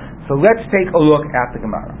itself. So let's take a look at the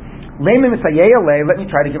Gemara. Let me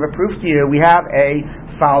try to give a proof to you. We have a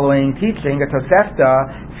following teaching, a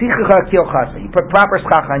Tosefta, you put proper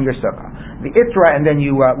schach on your sukkah. The itra, and then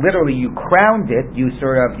you literally you crowned it. You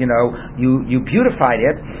sort of you beautified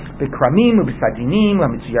it. The kramim, ubisadinim,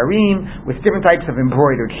 lamitzuyarim, with different types of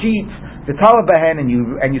embroidered sheets. The talabahen, and you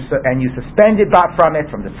suspended from it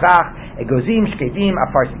from the schach. Egozim, shkedim,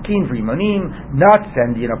 afarsikin, vrimonim, nuts,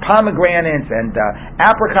 and pomegranates and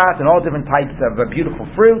apricots and all different types of beautiful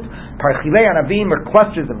fruit. Parchilei anavim, or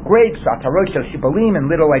clusters of grapes. Atarosh shel shibalim, and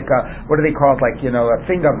little what are they called? A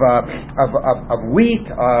thing of wheat,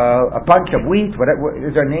 a bunch of wheat. What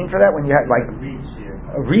is there a name for that when you have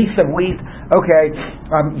a wreath of wheat? Okay.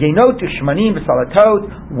 Yenot, shmanim,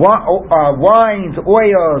 v'salatot, wines,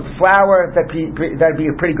 oils, flour. That'd be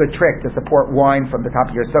a pretty good trick to support wine from the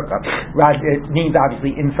top of your sukkah. It means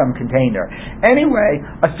obviously in some container. Anyway,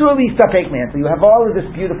 asur li sapek man. So you have all of this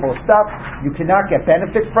beautiful stuff. You cannot get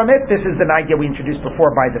benefit from it. This is an idea we introduced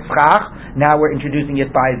before by the schach. Now we're introducing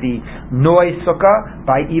it by the noise sukkah,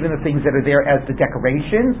 by even the things that are there as the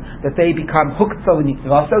decorations, that they become huktzah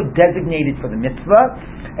l'mitzvah, also designated for the mitzvah.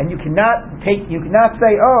 And you cannot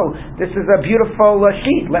say, oh, this is a beautiful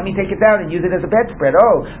sheet, let me take it down and use it as a bedspread.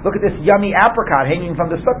 Oh, look at this yummy apricot hanging from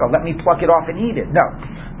the sukkah, let me pluck it off and eat it. No,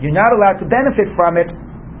 you're not allowed to benefit from it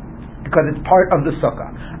because it's part of the sukkah.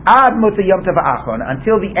 Ad Motzei Yom Tov Ha'achron,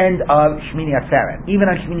 until the end of Shmini Atzeret. Even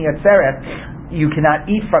on Shmini Atzeret, you cannot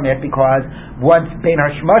eat from it because once Bein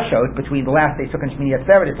HaShmashot, between the last day Sukkah and Shmini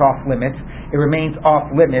Atzeret, it's off limits. It remains off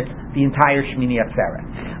limits the entire Shmini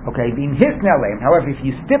Atzeret. Okay, being hisnelem. However, if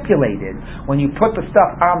you stipulated when you put the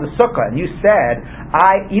stuff on the sukkah and you said,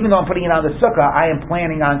 even though I'm putting it on the sukkah, I am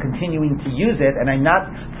planning on continuing to use it, and I'm not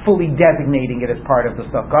fully designating it as part of the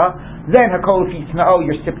sukkah, then hakol fitna'o,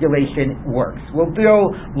 your stipulation works. We'll deal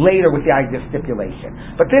later with the idea of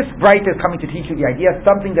stipulation. But this right is coming to teach you the idea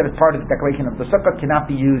something that is part of the decoration of the sukkah cannot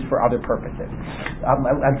be used for other purposes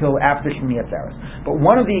until after Shmini Atzeret. But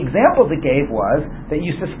one of the examples it gave was that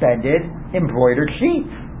you suspended embroidered sheets.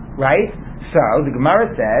 Right? So the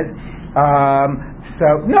Gemara says,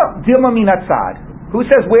 Dilma minatzad. Who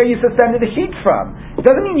says where you suspended the sheets from? It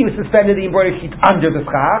doesn't mean you suspended the embroidered sheets under the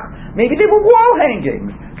schach. Maybe they were wall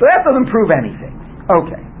hangings. So that doesn't prove anything.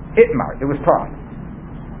 Okay. Itmar. It was part.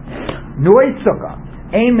 Noy sukkah.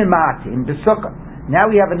 Ein mimatim b'sukkah.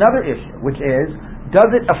 Now we have another issue, which is,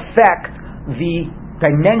 does it affect the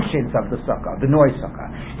dimensions of the sukkah, the noy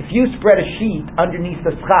sukkah? If you spread a sheet underneath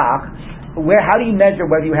the schach, how do you measure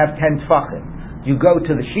whether you have 10 tfachim? Do you go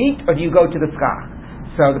to the sheet or do you go to the schach?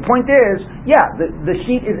 So the point is, the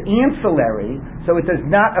sheet is ancillary, so it does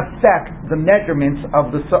not affect the measurements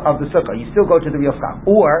of the sukkah. You still go to the real schach.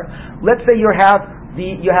 Or let's say you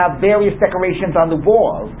have various decorations on the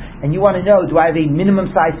walls, and you want to know, do I have a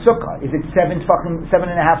minimum size sukkah? Is it 7.5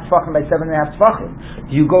 tefachim by 7.5 tefachim?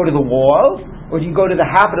 Do you go to the walls, or do you go to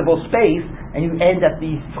the habitable space and you end at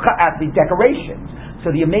the decorations? So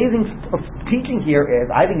the amazing teaching here is,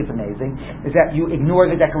 I think it's amazing, is that you ignore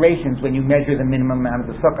the decorations when you measure the minimum amount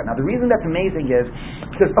of the sukkah. Now the reason that's amazing is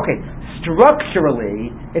because, structurally,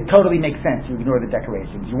 it totally makes sense you ignore the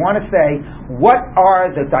decorations. You want to say, what are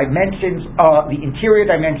the dimensions, the interior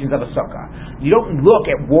dimensions of a sukkah? You don't look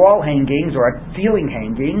at wall hangings or at ceiling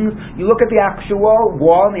hangings, you look at the actual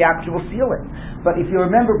wall and the actual ceiling. But if you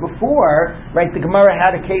remember before, right, the Gemara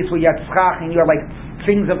had a case where you had schach and you had like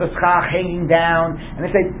things of the schach hanging down, and they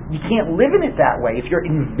say you can't live in it that way. If you're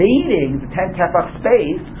invading the 10 tefach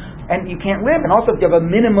space, and you can't live, and also if you have a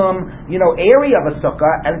minimum, area of a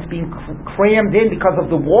sukkah, and it's being crammed in because of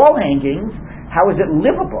the wall hangings, how is it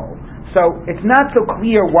livable? So it's not so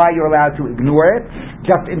clear why you're allowed to ignore it,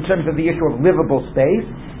 just in terms of the issue of livable space.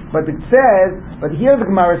 But but here the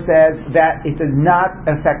Gemara says that it does not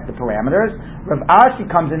affect the parameters. Rav Ashi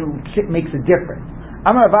comes in and makes a difference.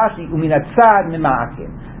 Amar Rav Ashi uminatzad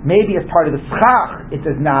mima'akin. Maybe as part of the schach it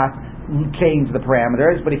does not change the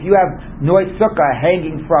parameters, but if you have noy sukkah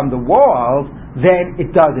hanging from the walls, then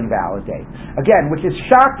it does invalidate. Again, which is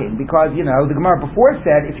shocking because, the Gemara before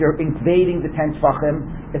said if you're invading the 10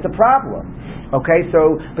 tefachim, it's a problem. Okay,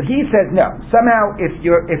 but he says no. Somehow if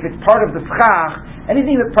it's part of the schach,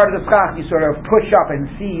 anything that's part of the schach you sort of push up and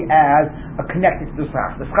see as connected to the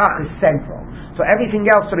schach. The schach is central. So everything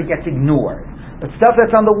else sort of gets ignored. But stuff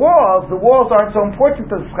that's on the walls aren't so important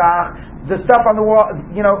to the schach. The stuff on the wall,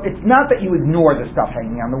 it's not that you ignore the stuff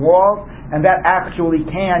hanging on the walls, and that actually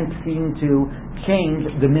can seem to change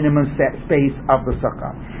the minimum space of the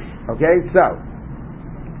sukkah. Okay, so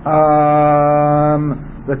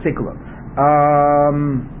let's take a look.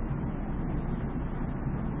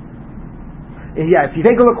 If you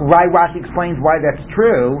take a look, Rashi explains why that's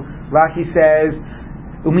true. Rashi says,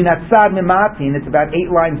 Uminatzad mimatin, it's about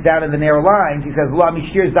 8 lines down in the narrow lines. He says, La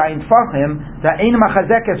mishir zayin tfachim, da'ein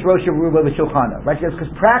machazekes rosh haruba v'shulchana. Rashi says,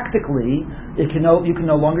 because practically, you can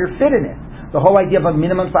no longer fit in it. The whole idea of a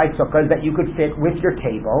minimum size sukkah is that you could fit with your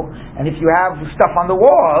table, and if you have stuff on the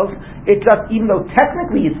walls, even though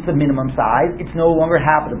technically it's the minimum size, it's no longer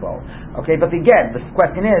habitable. Okay, but again, the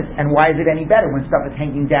question is, and why is it any better when stuff is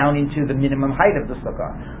hanging down into the minimum height of the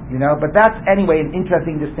sukkah? But that's anyway an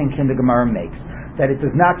interesting distinction the Gemara makes. That it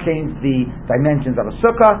does not change the dimensions of a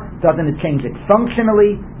sukkah. Doesn't it change it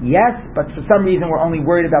functionally? Yes, but for some reason we're only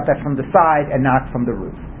worried about that from the side and not from the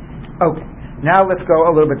roof. Okay, now let's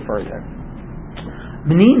go a little bit further.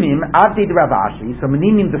 Menimim avdi de Rav Ashi. So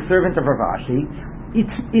Menimim, the servant of Rav Ashi,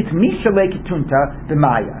 it's mishalei ketunta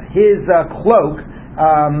b'maya. His cloak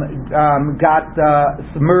got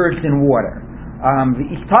submerged in water. And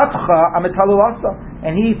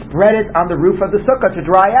he spread it on the roof of the sukkah to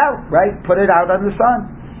dry out, right? Put it out on the sun.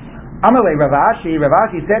 Amalei Rav Ashi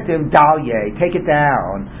said to him, Dalye, take it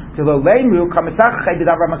down. People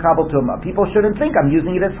shouldn't think I'm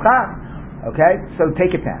using it as schach. Okay, so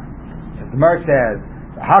take it down. So the Gemara says,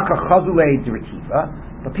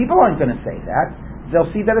 but people aren't going to say that.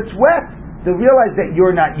 They'll see that it's wet. They'll realize that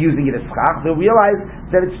you're not using it as schach. They'll realize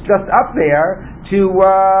that it's just up there to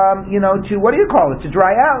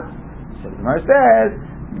dry out. So the Gemara says,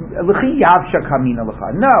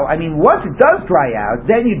 no, once it does dry out,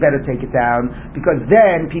 then you'd better take it down, because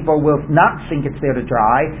then people will not think it's there to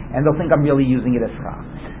dry, and they'll think I'm really using it as schach.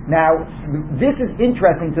 Now, this is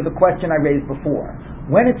interesting to the question I raised before.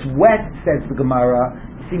 When it's wet, says the Gemara,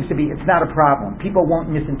 it's not a problem. People won't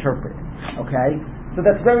misinterpret it. Okay? So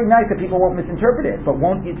that's very nice that people won't misinterpret it, but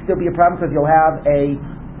won't it still be a problem because you'll have a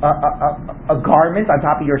garment on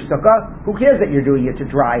top of your sukkah? Who cares that you're doing it to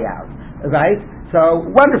dry out? Right? So,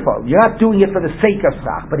 wonderful. You're not doing it for the sake of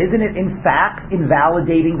schach, but isn't it in fact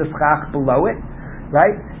invalidating the schach below it?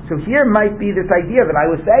 Right? So here might be this idea that I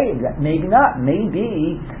was saying, that maybe not.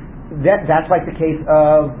 Maybe that's like the case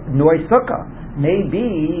of Noy Sukkah.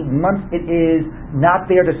 Maybe once it is not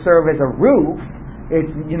there to serve as a roof, it's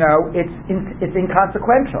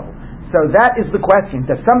inconsequential. So that is the question.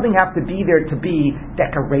 Does something have to be there to be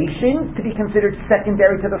decorations, to be considered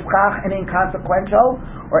secondary to the schach and inconsequential?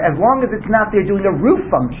 Or as long as it's not there doing a roof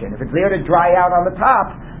function, if it's there to dry out on the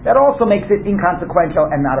top, that also makes it inconsequential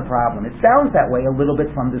and not a problem. It sounds that way a little bit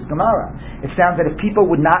from this Gemara. It sounds that if people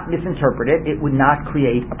would not misinterpret it, it would not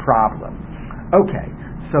create a problem. Okay,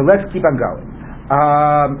 so let's keep on going.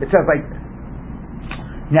 It says like,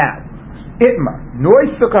 now, Itmar,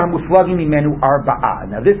 Noi Sukkah Muflagim Mimenu Arba'a.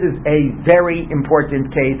 Now this is a very important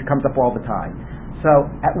case, it comes up all the time. So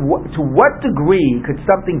to what degree could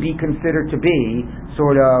something be considered to be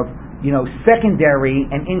sort of, secondary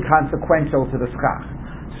and inconsequential to the schach?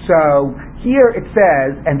 So here it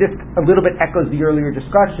says, and this a little bit echoes the earlier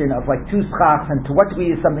discussion of like two schachs, and to what degree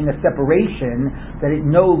is something a separation that it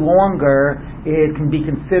no longer it can be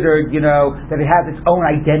considered, that it has its own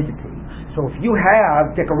identity. So if you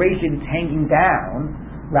have decorations hanging down,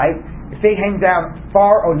 right? If they hang down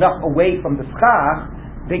far enough away from the schach,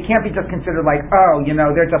 they can't be just considered like,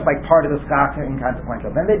 they're just like part of the schach and inconsequential.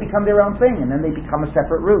 Then they become their own thing, and then they become a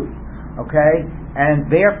separate roof. Okay?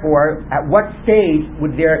 And therefore, at what stage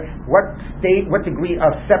what degree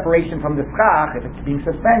of separation from the schach, if it's being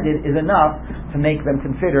suspended, is enough to make them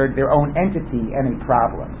considered their own entity and a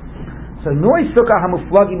problem? So, Noi Sukkah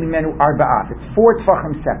Hamuflagim Mimenu Arba'at. It's 4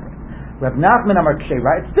 tfachim separate. Rav Nachman Amar Kshei,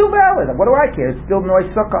 it's still valid. What do I care? It's still Noi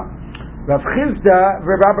Sukkah. Rav Chizda,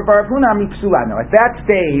 Rabbi Bar Huna Mipsula. No, at that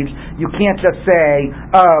stage, you can't just say,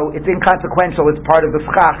 it's inconsequential, it's part of the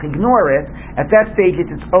schach, ignore it. At that stage,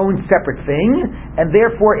 it's its own separate thing, and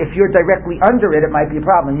therefore, if you're directly under it, it might be a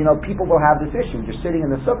problem. People will have this issue. You're sitting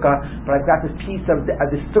in the sukkah, but I've got this piece of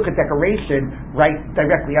this sukkah decoration right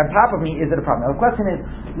directly on top of me. Is it a problem? Now, the question is,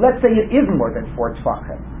 let's say it is more than 4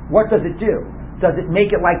 tfachim. What does it do? Does it make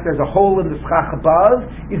it like there's a hole in the schach above?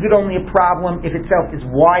 Is it only a problem if itself is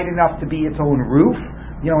wide enough to be its own roof?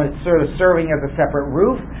 It's sort of serving as a separate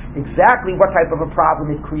roof. Exactly what type of a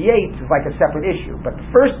problem it creates is like a separate issue. But the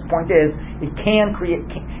first point is, it can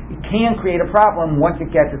create a problem once it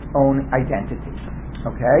gets its own identity.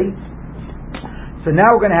 Okay? So now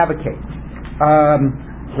we're going to have a case.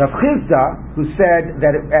 Rav Chizda, who said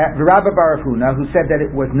that Rabbi Bar Huna, who said that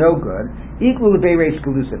it was no good, equal to Reish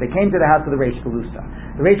Galusa. They came to the house of the Reish Galusa.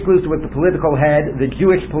 The Reish Galusa was the political head, the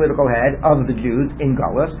Jewish political head of the Jews in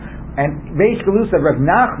Galus. And Reish Galusa, Rav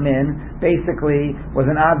Nachman, basically was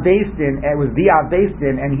an Av Beis Din, was the Av Beis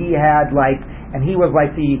Din, and he was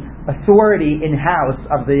like the authority in house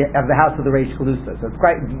of the house of the Reish Galusa. So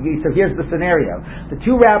here's the scenario: the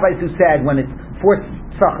two rabbis who said when it's 4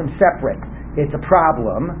 tfachim separate, it's a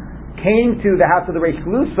problem, came to the house of the Reish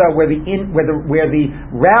Galusa where the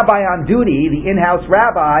rabbi on duty, the in-house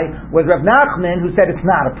rabbi, was Rav Nachman, who said it's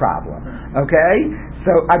not a problem. Okay?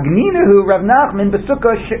 So Agninahu Rav Nachman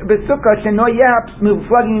besukkah sheno yaps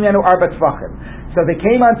muflagim menu arba tfachim. So they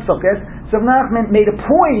came on Sukkot. So Rav Nachman made a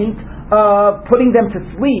point of putting them to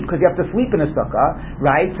sleep, because you have to sleep in a sukkah,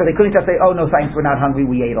 right? So they couldn't just say, "Oh no, thanks, we're not hungry,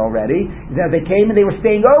 we ate already." They came and they were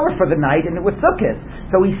staying over for the night, and it was Sukkot.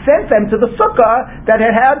 So he sent them to the sukkah that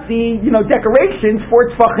had the decorations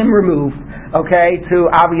 4 tfachim removed. Okay,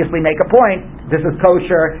 to obviously make a point. This is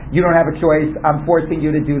kosher. You don't have a choice. I'm forcing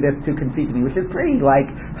you to do this to concede to me, which is pretty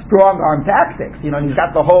strong arm tactics. And he's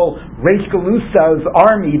got the whole Reish Galusa's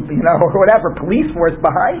army, or whatever police force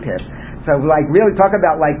behind him. So really talk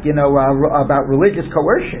about about religious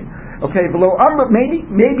coercion. Okay,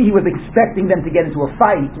 maybe he was expecting them to get into a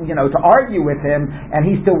fight, to argue with him, and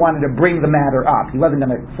he still wanted to bring the matter up. He wasn't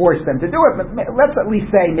going to force them to do it, but let's at least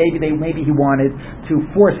say maybe he wanted to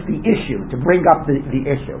force the issue, to bring up the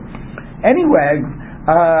issue. Anyway,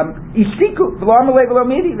 Ishiku,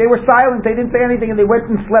 they were silent, they didn't say anything, and they went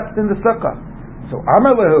and slept in the sukkah. So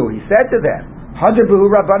Amar Lahu, he said to them,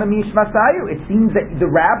 it seems that the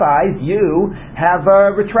rabbis, you have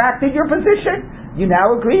retracted your position. You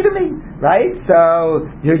now agree to me, right? So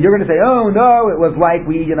you're going to say, "Oh no, it was like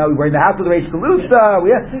we were in the house of the Reish Galusa."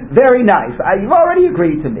 Very nice. You've already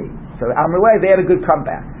agreed to me. So Amrullah, they had a good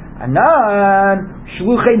comeback. Anan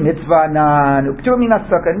shluchei mitzvah anan uptumina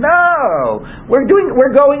sukkah. No, we're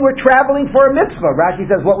traveling for a mitzvah. Rashi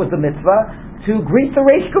says, what was the mitzvah? To greet the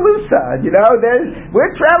Reish Galusa.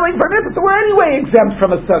 We're traveling for a mitzvah, so we're anyway exempt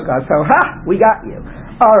from a sukkah. So we got you.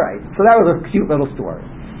 All right. So that was a cute little story.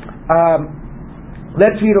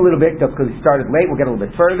 Let's read a little bit, just because we started late. We'll get a little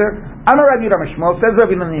bit further. Amar Rabbi Yehuda Mishmuel, says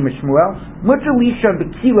Rabbi Yehuda Mishmuel, Mutzah lisha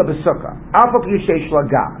b'kila b'sukkah, alpha p'yushesh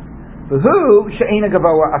lagah. Who she'ena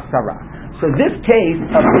gavoa asara. So this case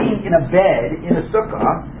of being in a bed in a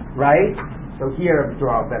sukkah, right? So here,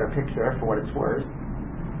 draw a better picture for what it's worth.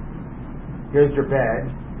 Here's your bed,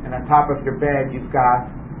 and on top of your bed you've got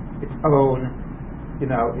its own,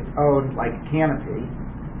 canopy.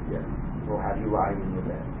 Yeah, we'll have you lying in your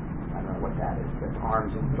bed. I don't know what that is. That's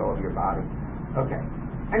arms in the middle of your body. Okay.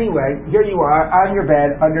 Anyway, here you are on your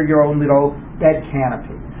bed under your own little bed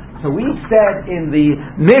canopy. So we said in the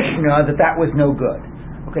Mishnah that was no good.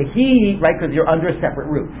 Okay, because you're under a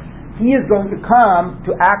separate roof. He is going to come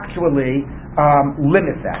to actually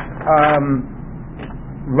limit that.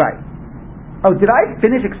 Right. Oh, did I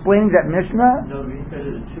finish explaining that Mishnah? No, we said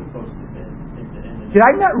it in two posted bed. Did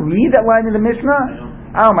I not read that line in the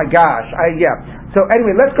Mishnah? Oh my gosh, So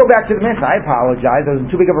anyway, let's go back to the Mishnah. I apologize, I was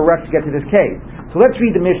in too big of a rush to get to this case. So let's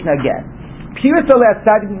read the Mishnah again. If you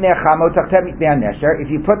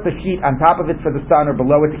put the sheet on top of it for the sun or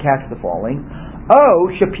below it to catch the falling,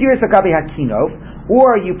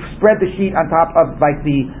 or you spread the sheet on top of like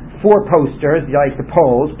the four posters, like the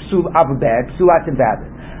poles, psul avbed, psulat and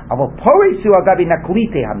vadin. What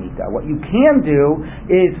you can do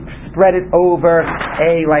is spread it over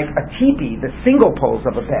a teepee, the single poles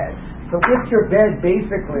of a bed. So if your bed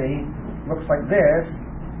basically looks like this,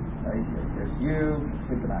 right here, there's you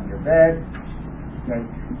sleeping on your bed. Okay.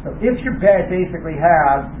 So if your bed basically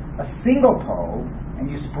has a single pole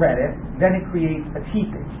and you spread it, then it creates a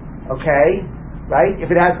teepee. Okay? Right?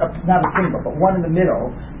 If it has not a single, but one in the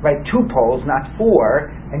middle, right? Two poles, not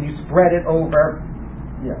four, and you spread it over.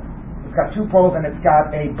 Yeah, it's got two poles and it's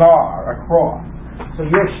got a bar across. So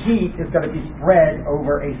your sheet is going to be spread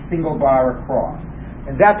over a single bar across.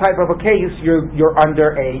 In that type of a case, you're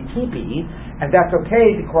under a teepee, and that's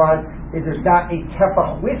okay because there's not a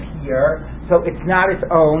tefach width here, so it's not its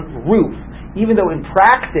own roof. Even though in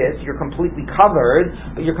practice you're completely covered,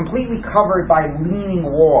 but you're completely covered by leaning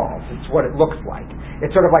walls. It's what it looks like.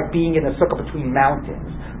 It's sort of like being in a sukkah between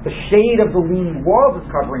mountains. The shade of the leaning walls is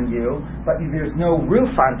covering you, but there's no roof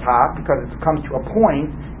on top because it comes to a point,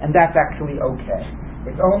 and that's actually okay.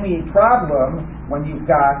 It's only a problem when you've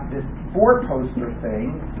got this four-poster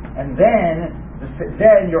thing, and then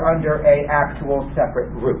you're under a actual separate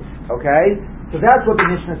roof. Okay, so that's what the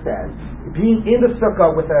Mishnah says. Being in the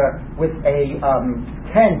sukkah with a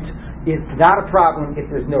tent is not a problem if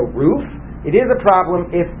there's no roof. It is a problem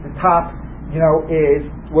if the top,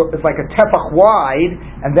 it's like a tefach wide,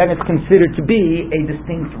 and then it's considered to be a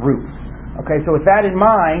distinct roof. Okay, so with that in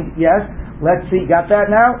mind, yes, let's see, got that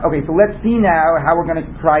now? Okay, so let's see now how we're going to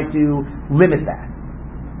try to limit that.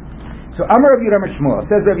 So Amar Rav Yehuda Amar Shmuel,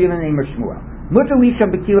 says Rav Yehuda Amar Shmuel, Mutar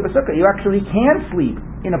lisham b'kila b'sukkah, you actually can sleep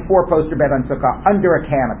in a four-poster bed on sukkah under a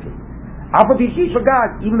canopy. Alpha b'shish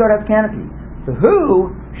v'gad, even though it has canopy. So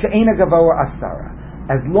who she'ena gavoa asara,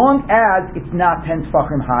 as long as it's not 10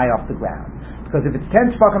 tefachim high off the ground. Because if it's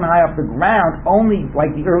 10 tefachim high off the ground, only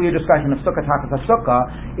like the earlier discussion of sukkah takas sukkah,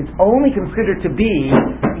 it's only considered to be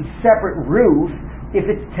a separate roof if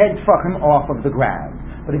it's 10 tefachim off of the ground.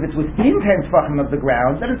 But if it's within 10 tefachim of the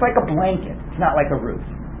ground, then it's like a blanket. It's not like a roof.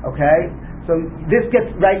 Okay? So this gets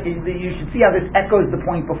right. You should see how this echoes the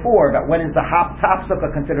point before about when is the top sukkah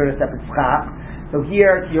considered a separate schach. So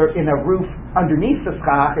here you're in a roof underneath the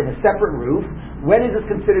schach in a separate roof. When is this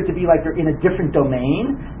considered to be like you're in a different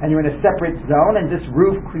domain and you're in a separate zone and this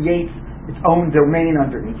roof creates its own domain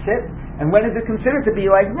underneath it? And when is it considered to be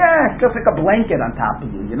like, it's just like a blanket on top of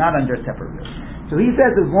you? You're not under a separate roof. So he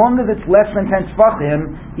says as long as it's less than 10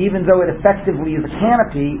 tefachim, even though it effectively is a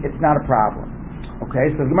canopy, it's not a problem. Okay,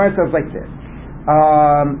 so the Gemara says like this.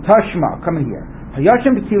 Tashma, come in here.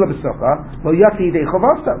 Hayashim b'tila b'sukkah, lo yati yidei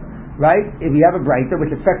chavasa. Right? If you have a breiter, which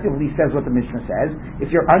effectively says what the Mishnah says, if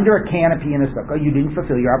you're under a canopy in a sukkah, you didn't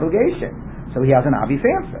fulfill your obligation. So he has an obvious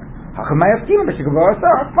answer.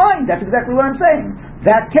 Fine, that's exactly what I'm saying.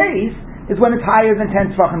 That case is when it's higher than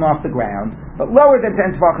 10 tefachim off the ground, but lower than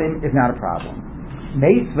 10 tefachim is not a problem.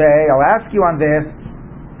 Meisvei, I'll ask you on this.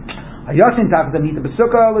 We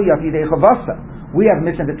have a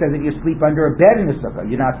mission that says that you sleep under a bed in the sukkah,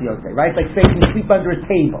 you're not the okay, right? Like saying you sleep under a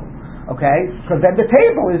table. Okay? Because then the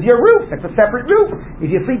table is your roof. It's a separate roof.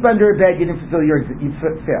 If you sleep under a bed, you didn't fulfill you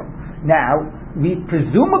fulfill. Now,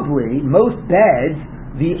 presumably, most beds,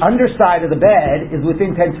 the underside of the bed is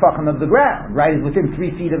within 10 tefachim of the ground, right? Is within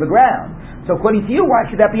 3 feet of the ground. So according to you, why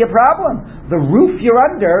should that be a problem? The roof you're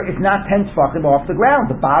under is not 10 tefachim off the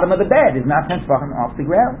ground. The bottom of the bed is not 10 tefachim off the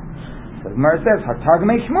ground. So the Gemara says,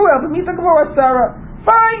 Targumei Shmuel,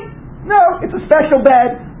 fine. No, it's a special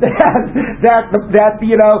bed that it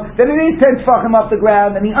is 10 tefachim off the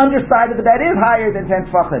ground, and the underside of the bed is higher than 10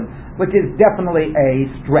 tefachim, which is definitely a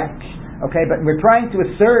stretch. Okay, but we're trying to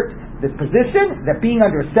assert this position that being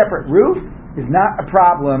under a separate roof is not a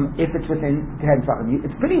problem if it's within 10 tefachim.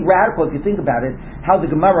 It's pretty radical if you think about it, how the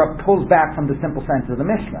Gemara pulls back from the simple sense of the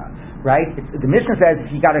Mishnah, right? The Mishnah says if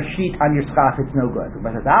you got a sheet on your schach, it's no good. The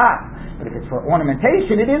Gemara says, but if it's for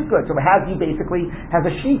ornamentation, it is good. So it has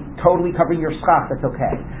a sheet totally covering your schach, that's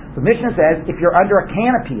okay. The Mishnah says if you're under a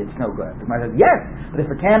canopy, it's no good. The Gemara says, yes, but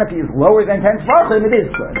if the canopy is lower than 10 tefachim, it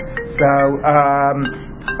is good. So,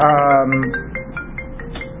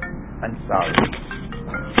 I'm sorry.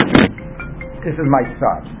 This is my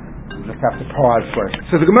son. He's just have to pause first.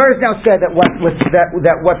 So the Gemara has now said that what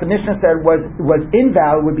the Mishnah said was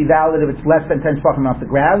invalid would be valid if it's less than 10 tefachim off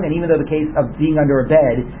the ground, and even though the case of being under a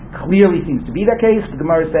bed clearly seems to be that case, the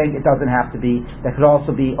Gemara is saying it doesn't have to be. That could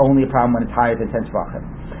also be only a problem when it's higher than 10 tefachim.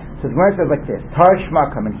 So the Gemara says like this: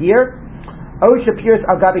 Tarshma coming here, O Shapirs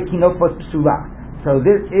al gabe kinofos psula. So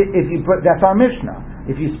this, if you put, that's our Mishnah.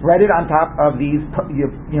 If you spread it on top of these,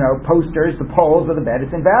 posters, the poles of the bed,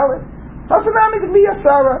 it's invalid. Alright,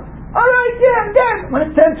 yeah, again, when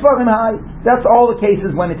it's 10 tefachim high, that's all the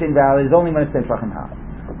cases when it's invalid, it's only when it's 10 tefachim high.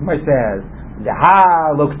 Gemara says, we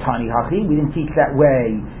didn't teach that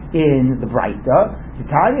way in the Breita. The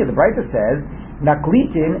Breita says,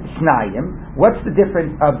 naklitin shnayim. What's the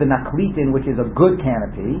difference of the naklitin, which is a good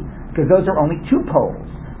canopy? Because those are only 2 poles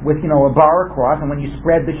with, a bar across, and when you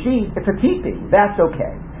spread the sheet, it's a teepee. That's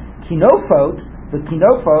okay. The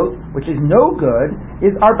kinofot, which is no good,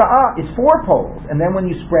 is 4 poles, and then when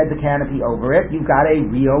you spread the canopy over it, you've got a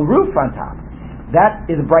real roof on top. That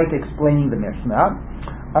is a bright explaining the Mishnah.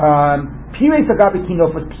 Pires agabe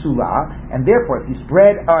kinofot psula, and therefore, if you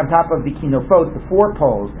spread on top of the kinofot, the 4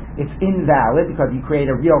 poles, it's invalid because you create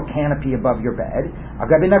a real canopy above your bed.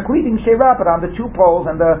 Agabe naklitin sheira, but on the 2 poles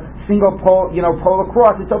and the single pole, pole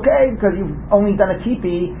across, it's okay because you've only done a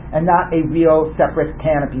teepee and not a real separate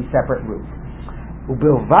canopy, separate roof.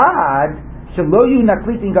 Ubilvad shelo yu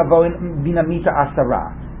naklitin gavoin binamita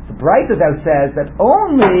asara. The Breita says that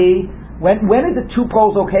only when is the 2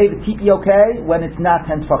 poles okay, the teepee okay? When it's not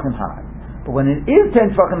 10 tefachim high. But when it is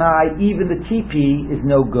 10 tefachim high, even the teepee is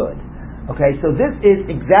no good. Okay, so this is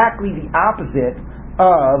exactly the opposite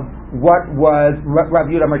of what was Rav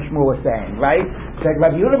Yehuda Mar Shmuel was saying, right? That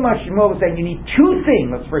Rav Yehuda Mar Shmuel was saying you need 2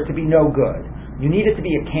 things for it to be no good. You need it to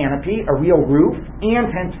be a canopy, a real roof,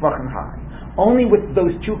 and 10 tefachim high. Only with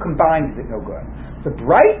those 2 combined is it no good. The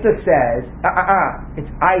Breita says,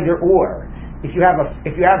 it's either or. If you have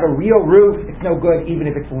a real roof, it's no good even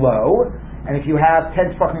if it's low, and if you have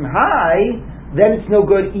 10 tefachim high, then it's no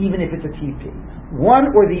good even if it's a teepee.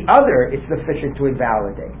 One or the other is sufficient to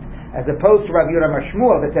invalidate, as opposed to Rav Yehuda Mar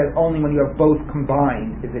Shmuel that says only when you have both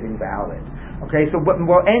combined is it invalid. Okay, so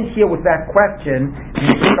we'll end here with that question, and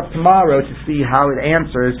we'll pick up tomorrow to see how it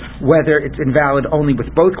answers whether it's invalid only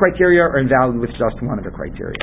with both criteria or invalid with just one of the criteria.